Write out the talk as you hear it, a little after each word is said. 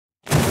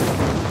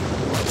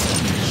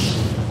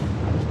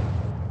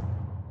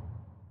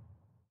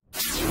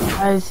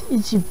guys,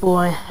 it's your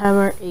boy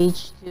Hammer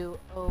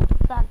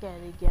H2O back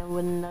at it again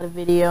with another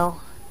video,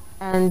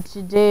 and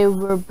today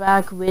we're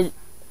back with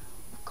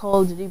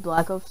Call of Duty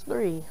Black Ops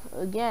 3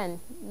 again.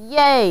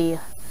 Yay!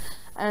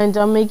 And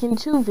I'm making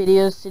two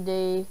videos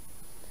today,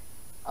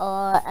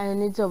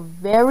 and it's a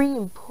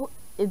very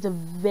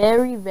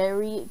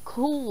very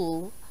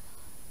cool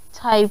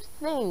type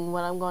thing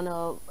what I'm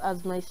gonna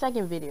as my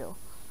second video.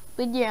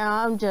 But yeah,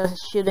 I'm just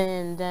shooting,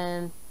 and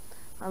then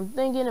I'm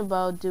thinking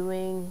about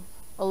doing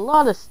a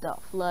lot of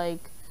stuff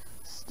like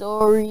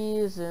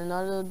stories and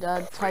other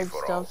that type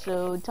stuff.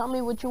 So tell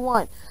me what you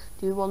want.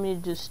 Do you want me to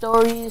do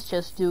stories,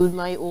 just do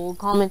my old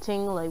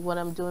commenting like what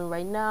I'm doing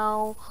right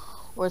now,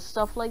 or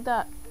stuff like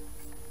that?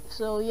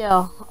 So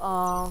yeah,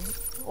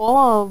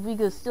 or we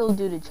could still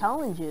do the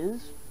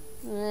challenges.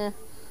 I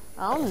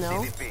don't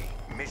know.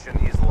 Mission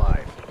is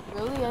live.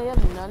 Really, I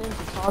have nothing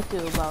to talk to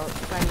you about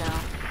right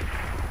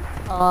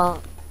now.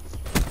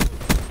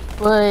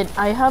 But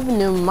I have a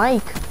new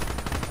mic.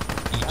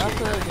 That's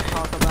what I can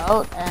talk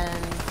about,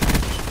 and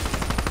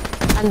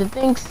the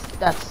things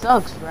that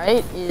sucks,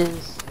 right,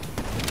 is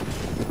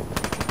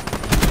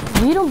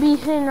we don't be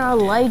hitting our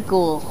like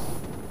goal.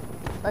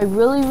 Like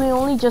really, we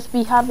only just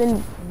be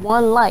having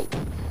one like.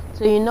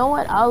 So you know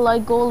what our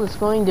like goal is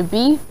going to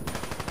be?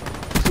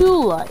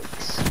 2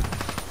 likes.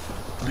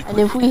 And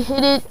if we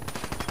hit it,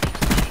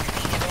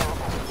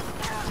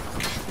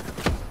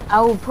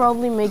 I will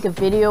probably make a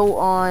video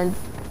on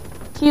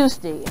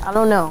Tuesday. I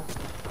don't know.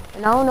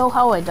 And I don't know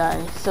how I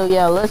die. So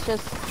yeah, let's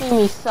just see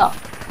me suck.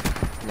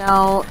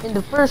 Now, in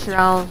the first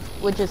round,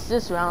 which is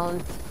this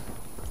round,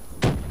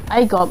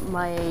 I got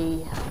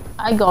the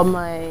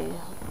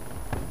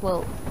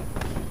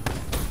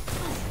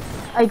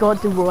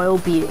royal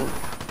beating.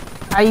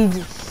 I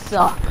just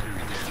suck.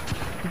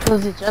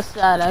 Because it's just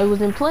that I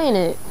wasn't playing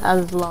it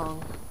as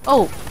long.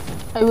 Oh,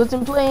 I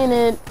wasn't playing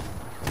it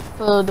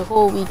for the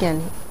whole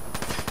weekend.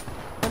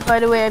 And by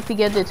the way, I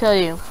forget to tell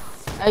you,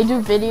 I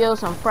do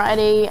videos on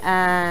Friday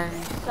and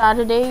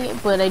Saturday,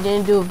 but I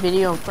didn't do a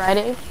video on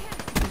Friday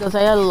because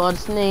I had a lot of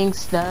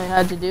things that I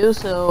had to do.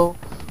 So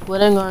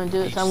what I'm going to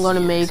do is I'm going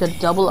to make a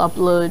double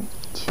upload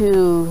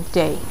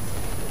today.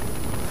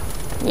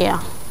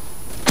 Yeah.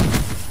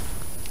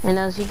 And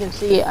as you can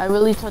see, I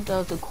really thought that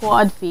was a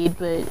quad feed,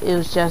 but it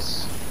was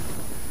just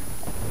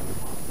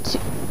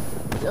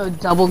a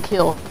double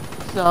kill.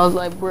 So I was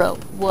like, bro,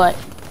 what?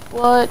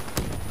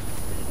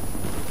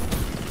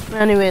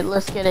 Anyway,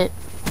 let's get it.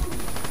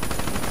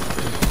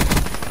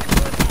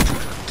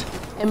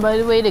 And by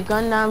the way, the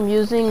gun that I'm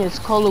using is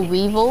called a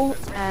Weevil,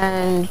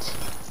 and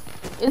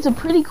it's a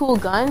pretty cool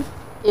gun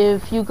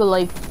if you could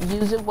like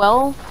use it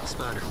well.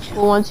 But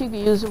once you can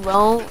use it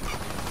well,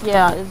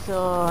 yeah, it's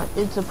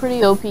a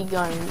pretty OP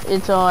gun.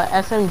 It's a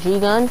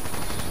SMG gun,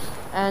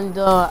 and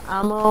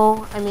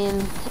ammo. And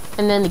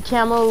then the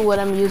camo. What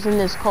I'm using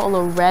is called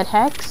a Red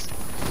Hex.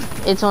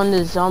 It's on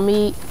the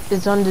zombie.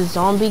 It's on the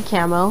zombie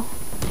camo.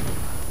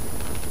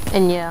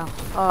 And yeah,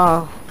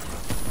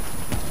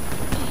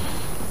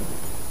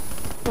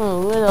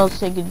 what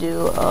else I could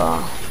do?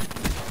 I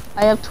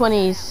have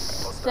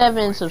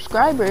 27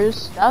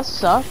 subscribers. That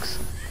sucks.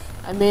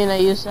 I mean, I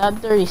used to have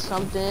 30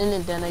 something,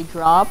 and then I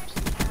dropped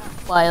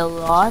by a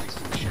lot.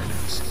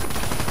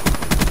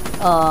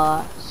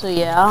 So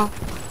yeah.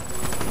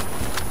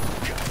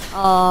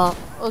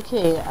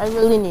 Okay, I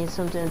really need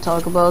something to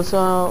talk about.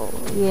 So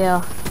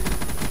yeah.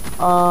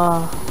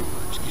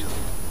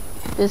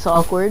 It's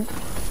awkward.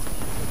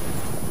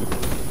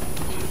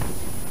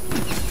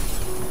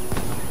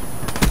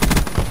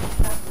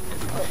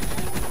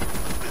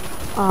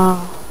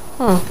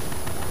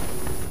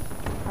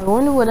 I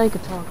wonder what I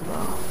could talk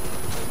about.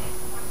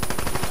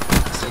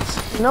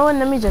 You know what,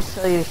 let me just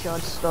tell you a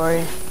short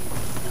story.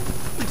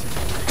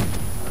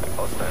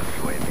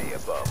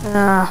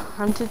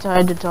 I'm too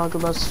tired to talk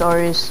about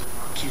stories.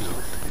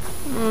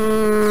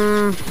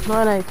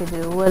 What I could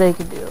do.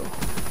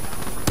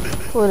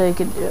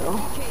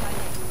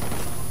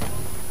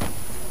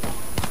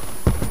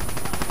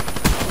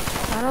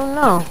 I don't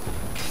know.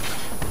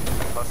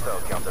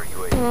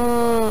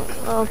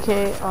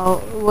 Okay,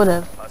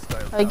 whatever.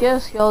 I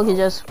guess y'all can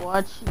just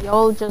watch.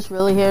 Y'all just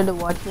really here to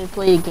watch me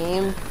play a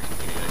game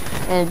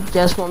and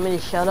just want me to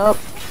shut up.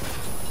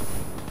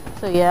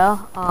 So yeah,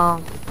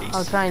 I'll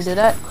try and do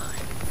that.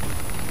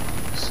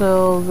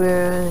 So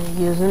we're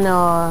using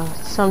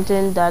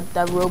something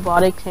that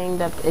robotic thing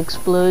that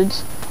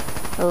explodes,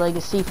 or like a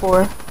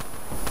C4.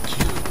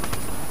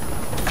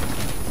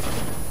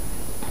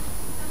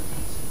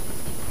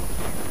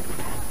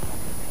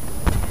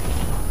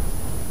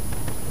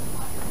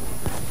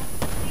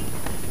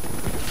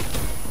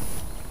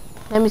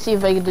 Let me see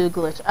if I can do the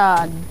glitch.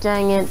 Ah,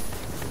 dang it.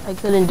 I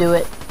couldn't do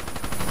it.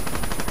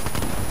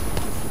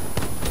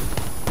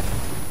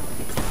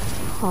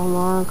 Come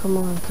on,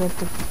 get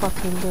the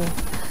fucking thing.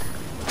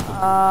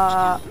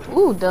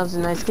 Ooh, that was a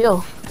nice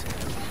kill.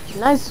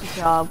 Nice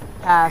job,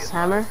 pass,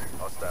 Hammer.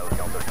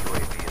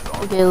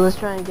 Okay, let's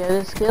try and get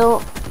this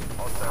kill.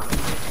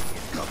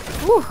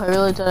 Ooh, I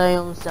really thought I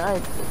almost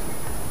died.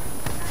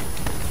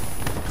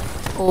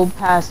 Old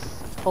pass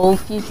Old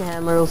Future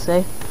Hammer will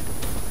say.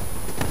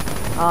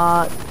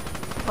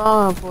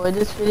 Oh boy,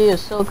 this video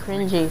is so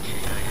cringy.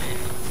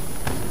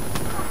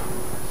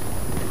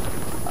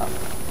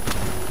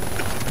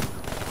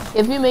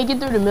 If you make it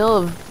through the middle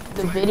of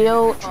the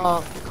video,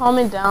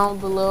 comment down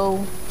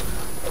below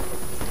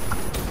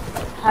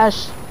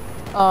hash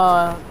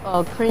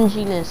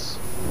cringiness.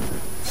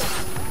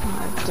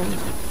 God damn.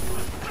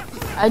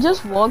 I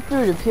just walked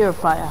through the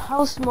purifier.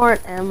 How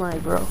smart am I,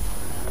 bro?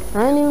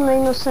 That didn't even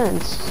make no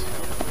sense.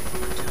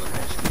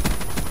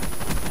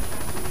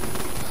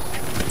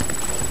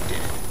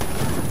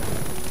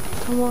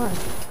 Come on.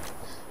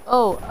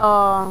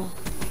 Oh,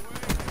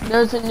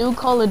 there's a new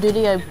Call of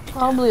Duty. I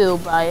probably will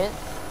buy it.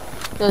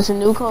 There's a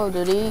new Call of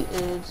Duty.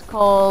 It's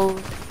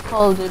called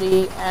Call of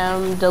Duty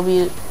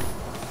MW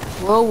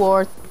World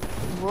War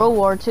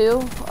II.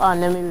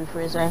 Let me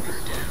rephrase that.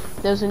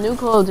 There's a new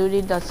Call of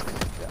Duty that's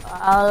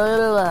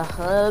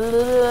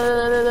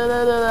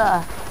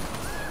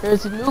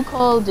there's a new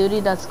Call of Duty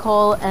that's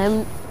called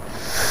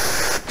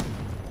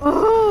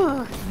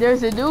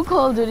there's a new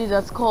Call of Duty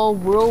that's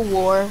called World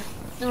War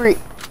III.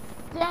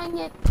 Dang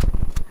it!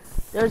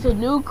 There's a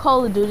new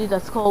Call of Duty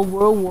that's called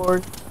World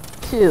War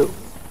II.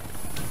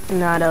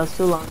 Nah, that was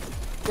too long.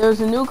 There's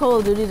a new Call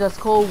of Duty that's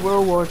called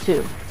World War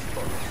II.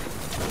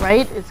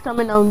 Right? It's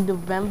coming on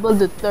November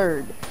the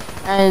 3rd.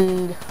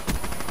 And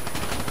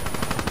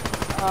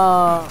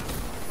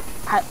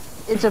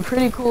it's a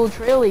pretty cool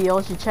trailer.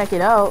 Y'all should check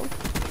it out.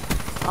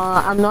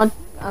 I'm not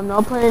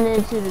putting it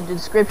into the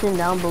description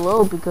down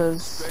below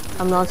because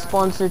I'm not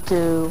sponsored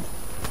to,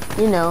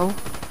 you know,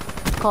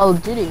 Call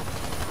of Duty.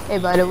 Hey,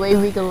 by the way,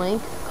 we can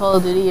link Call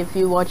of Duty if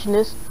you're watching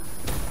this.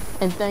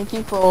 And thank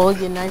you for all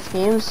your nice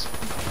games.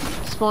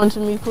 Sponsor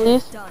me,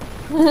 please.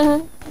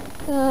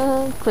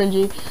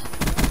 Cringy.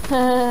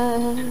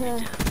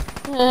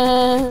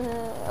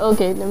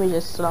 Okay, let me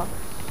just stop.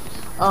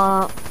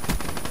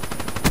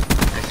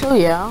 So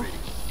yeah.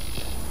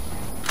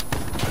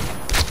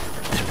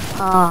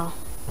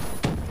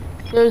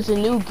 There's a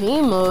new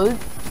game mode,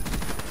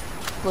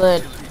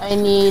 but I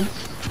need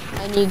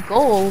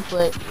gold,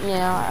 but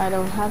yeah, I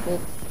don't have it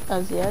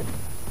as yet.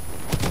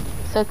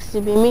 Sucks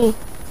to be me.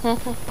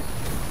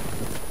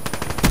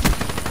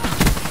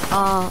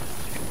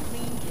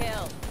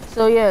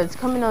 So yeah, it's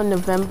coming on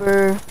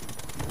November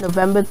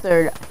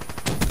 3rd.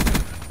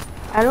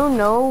 I don't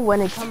know when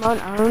it comes out.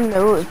 I don't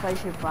know if I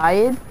should buy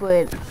it,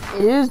 but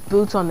it is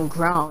boots on the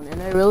ground,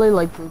 and I really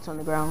like boots on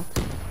the ground.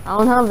 I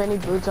don't have any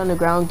boots on the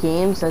ground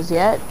games as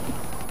yet,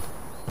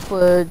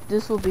 but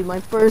this will be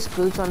my first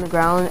boots on the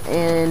ground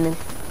in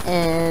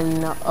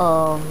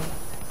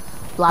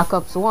Black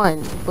Ops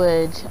 1.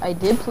 But I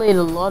did play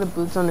a lot of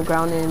boots on the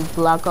ground in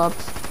Black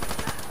Ops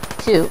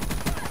 2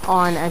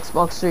 on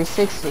Xbox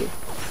 360.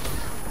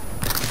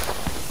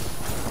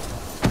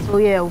 So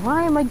yeah,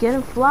 why am I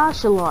getting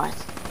flash a lot?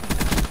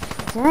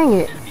 Dang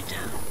it.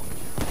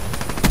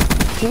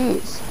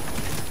 Jeez.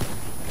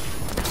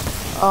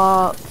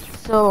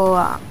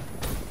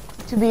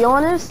 To be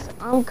honest,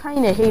 I'm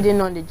kind of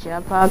hating on the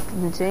jetpack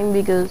thing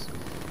because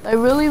I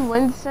really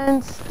went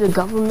since the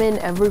government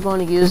ever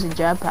going to use the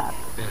jetpack.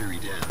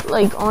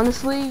 Like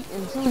honestly,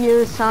 in 2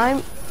 years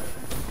time,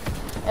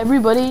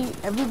 everybody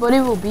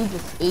will be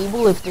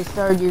disabled if they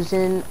start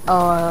using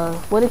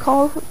what do you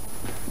call it?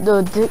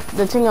 The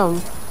thing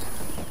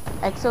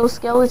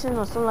exoskeleton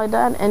or something like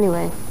that.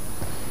 Anyway,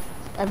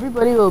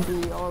 everybody will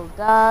be all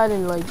that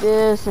and like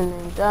this and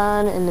then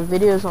done, and the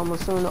video is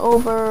almost soon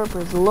over.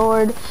 Praise the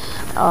Lord.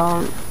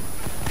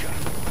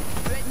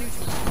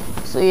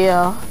 So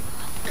yeah,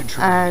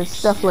 and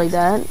stuff like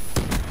that.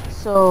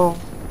 So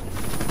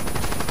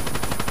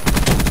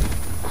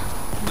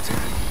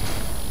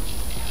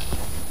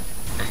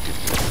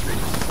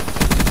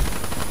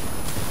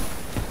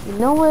you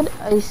know what?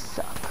 I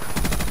suck.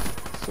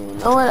 So you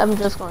know what? I'm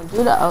just gonna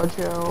do the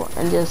outro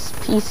and just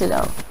piece it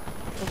out.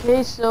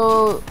 Okay,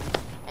 so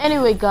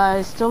anyway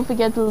guys, don't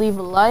forget to leave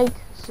a like,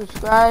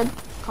 subscribe,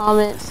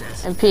 comment,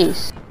 and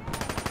peace.